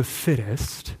survival of the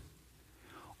fittest,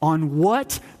 on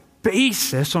what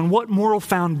basis, on what moral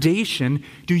foundation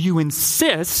do you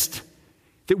insist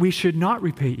that we should not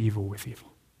repay evil with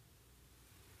evil?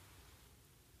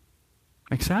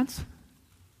 Make sense?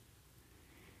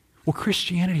 Well,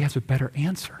 Christianity has a better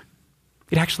answer.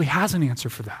 It actually has an answer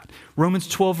for that. Romans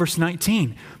 12, verse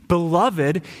 19.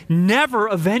 Beloved, never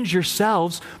avenge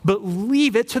yourselves, but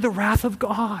leave it to the wrath of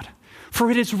God. For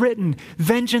it is written,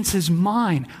 vengeance is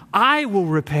mine. I will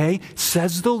repay,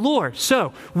 says the Lord.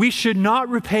 So we should not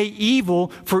repay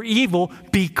evil for evil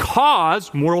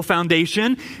because, moral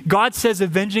foundation, God says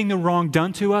avenging the wrong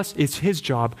done to us is his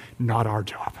job, not our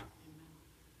job.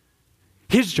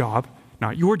 His job,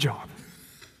 not your job.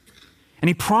 And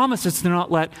he promises to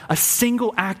not let a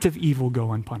single act of evil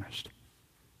go unpunished.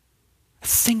 A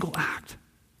single act.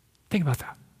 Think about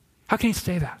that. How can he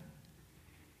say that?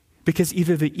 Because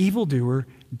either the evildoer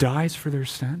dies for their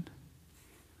sin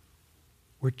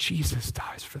or Jesus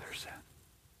dies for their sin.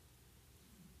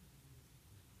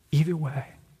 Either way,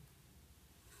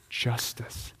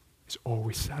 justice is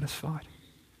always satisfied.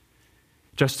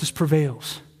 Justice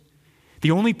prevails. The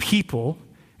only people,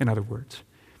 in other words,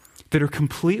 that are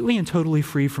completely and totally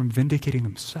free from vindicating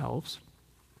themselves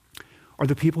are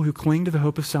the people who cling to the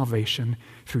hope of salvation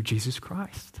through Jesus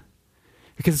Christ.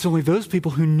 Because it's only those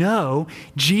people who know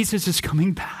Jesus is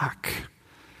coming back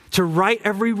to right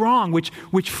every wrong,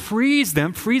 which frees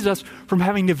us from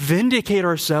having to vindicate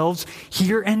ourselves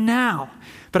here and now.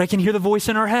 But I can hear the voice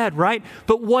in our head, right?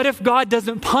 But what if God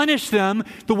doesn't punish them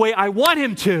the way I want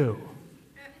him to?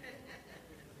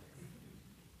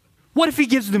 What if he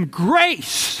gives them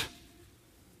grace?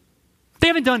 They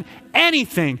haven't done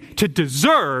anything to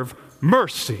deserve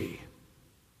mercy.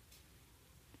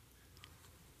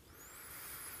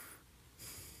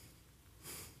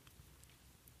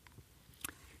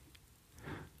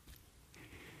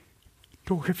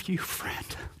 Nor have you,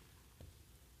 friend.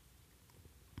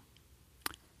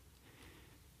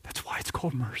 That's why it's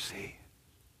called mercy.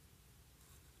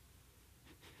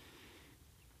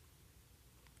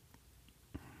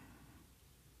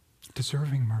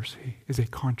 Deserving mercy is a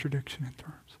contradiction in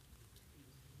terms.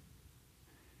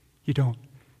 You don't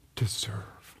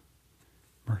deserve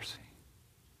mercy.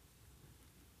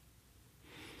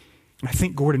 And I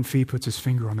think Gordon Fee puts his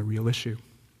finger on the real issue.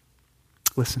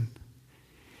 Listen,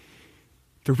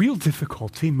 the real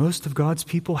difficulty most of God's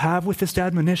people have with this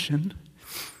admonition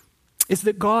is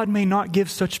that God may not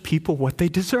give such people what they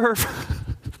deserve.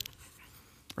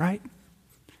 Right?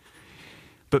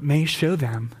 but may show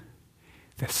them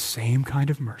the same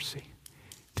kind of mercy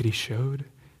that he showed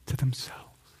to themselves.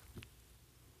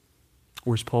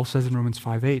 Or as Paul says in Romans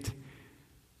 5:8,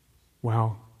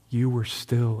 while you were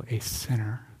still a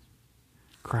sinner,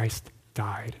 Christ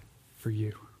died for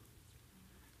you.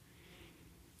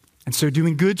 And so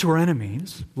doing good to our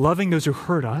enemies, loving those who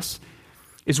hurt us,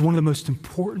 is one of the most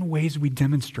important ways we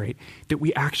demonstrate that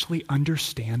we actually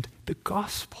understand the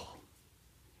gospel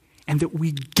and that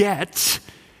we get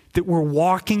that we're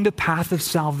walking the path of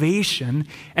salvation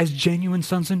as genuine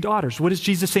sons and daughters. What does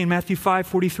Jesus say in Matthew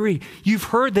 5:43? You've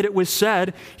heard that it was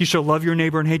said, you shall love your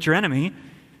neighbor and hate your enemy.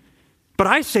 But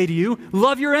I say to you,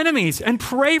 love your enemies and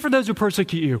pray for those who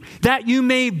persecute you, that you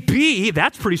may be,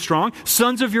 that's pretty strong,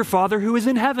 sons of your Father who is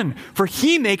in heaven. For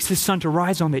he makes his sun to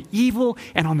rise on the evil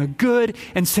and on the good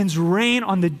and sends rain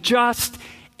on the just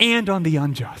and on the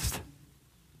unjust.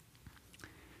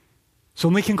 So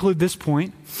let me conclude this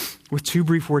point with two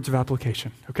brief words of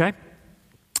application, okay?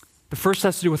 The first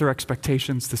has to do with our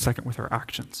expectations, the second with our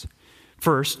actions.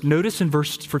 First, notice in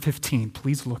verse 15,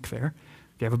 please look there,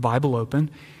 if you have a Bible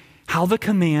open, how the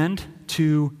command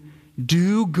to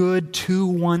do good to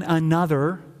one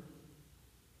another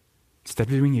instead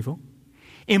of doing evil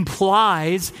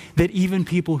implies that even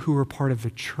people who are part of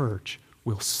the church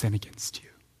will sin against you.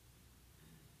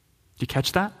 Do you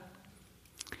catch that?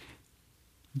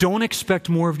 Don't expect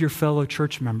more of your fellow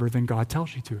church member than God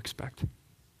tells you to expect.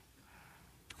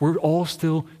 We're all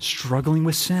still struggling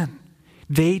with sin.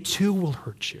 They too will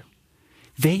hurt you.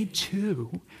 They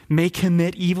too may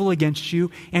commit evil against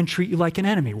you and treat you like an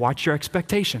enemy. Watch your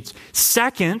expectations.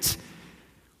 Second,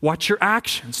 watch your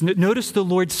actions. Notice the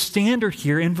Lord's standard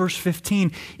here in verse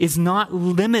 15 is not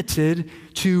limited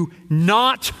to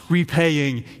not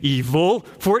repaying evil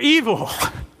for evil.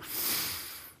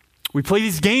 We play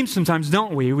these games sometimes,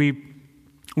 don't we?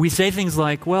 We say things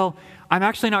like, well, I'm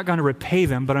actually not going to repay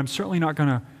them, but I'm certainly not going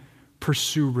to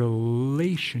pursue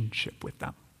relationship with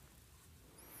them.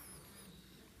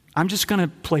 I'm just going to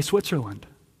play Switzerland,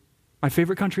 my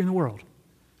favorite country in the world.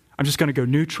 I'm just going to go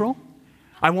neutral.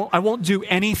 I won't do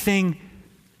anything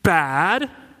bad,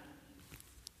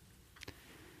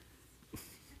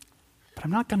 but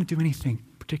I'm not going to do anything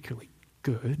particularly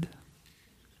good.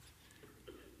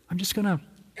 I'm just going to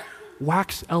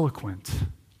wax eloquent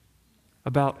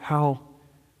about how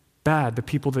bad the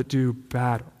people that do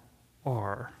bad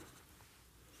are.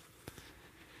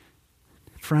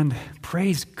 Friend,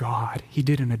 praise God he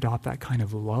didn't adopt that kind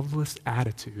of loveless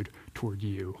attitude toward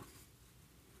you.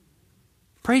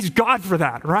 Praise God for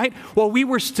that, right? While we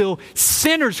were still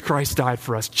sinners, Christ died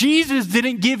for us. Jesus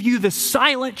didn't give you the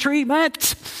silent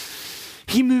treatment.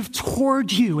 He moved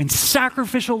toward you in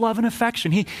sacrificial love and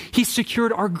affection. He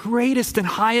secured our greatest and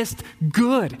highest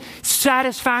good,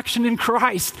 satisfaction in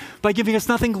Christ, by giving us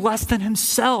nothing less than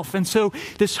himself. And so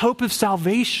this hope of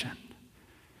salvation,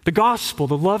 the gospel,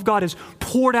 the love God has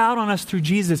poured out on us through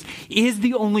Jesus, is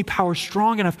the only power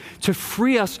strong enough to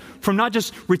free us from not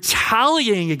just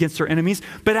retaliating against our enemies,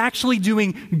 but actually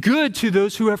doing good to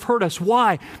those who have hurt us.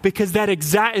 Why? Because that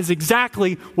is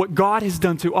exactly what God has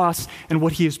done to us and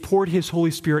what he has poured his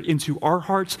Holy Spirit into our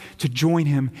hearts to join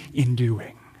him in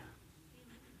doing.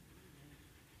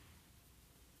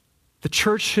 The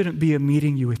church shouldn't be a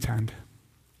meeting you attend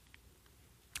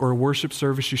or a worship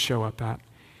service you show up at.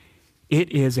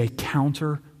 It is a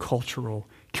counter-cultural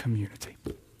community.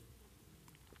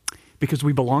 Because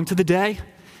we belong to the day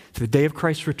of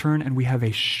Christ's return, and we have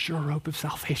a sure hope of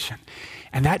salvation.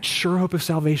 And that sure hope of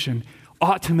salvation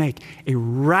ought to make a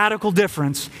radical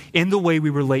difference in the way we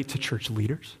relate to church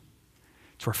leaders,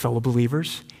 to our fellow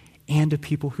believers, and to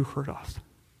people who hurt us.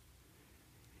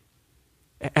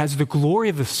 As the glory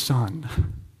of the sun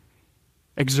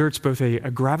exerts both a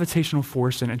gravitational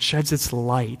force and sheds its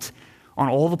light on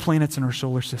all the planets in our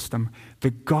solar system, the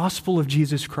gospel of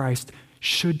Jesus Christ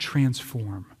should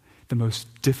transform the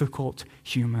most difficult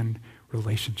human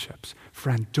relationships.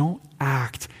 Friend, don't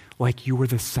act like you are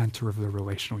the center of the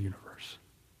relational universe.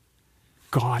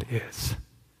 God is.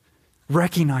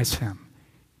 Recognize him,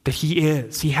 that he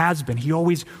is, he has been, he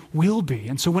always will be.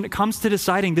 And so when it comes to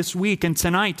deciding this week and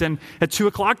tonight and at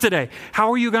 2:00 today,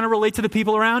 how are you going to relate to the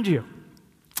people around you?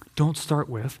 Don't start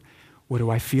with, what do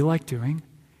I feel like doing?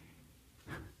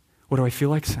 What do I feel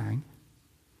like saying?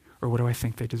 Or what do I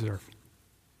think they deserve?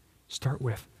 Start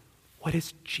with, what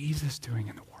is Jesus doing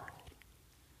in the world?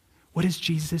 What is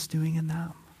Jesus doing in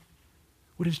them?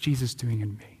 What is Jesus doing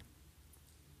in me?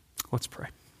 Let's pray.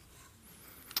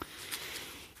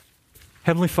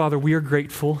 Heavenly Father, we are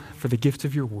grateful for the gift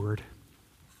of your word.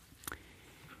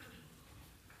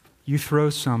 You throw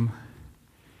some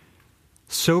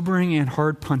sobering and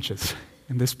hard punches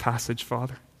in this passage,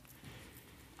 Father.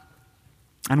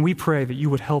 And we pray that you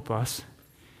would help us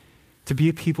to be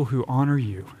a people who honor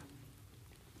you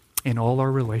in all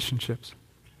our relationships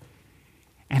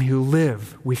and who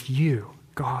live with you,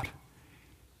 God,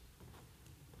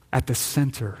 at the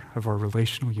center of our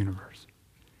relational universe.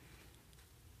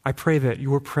 I pray that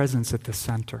your presence at the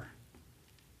center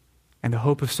and the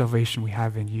hope of salvation we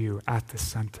have in you at the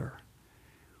center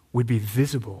would be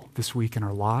visible this week in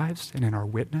our lives and in our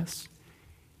witness,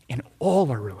 in all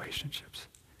our relationships,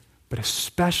 but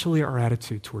especially our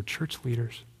attitude toward church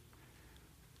leaders,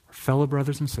 our fellow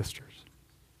brothers and sisters,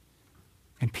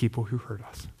 and people who hurt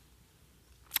us.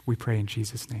 We pray in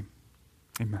Jesus' name.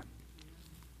 Amen.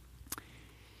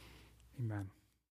 Amen.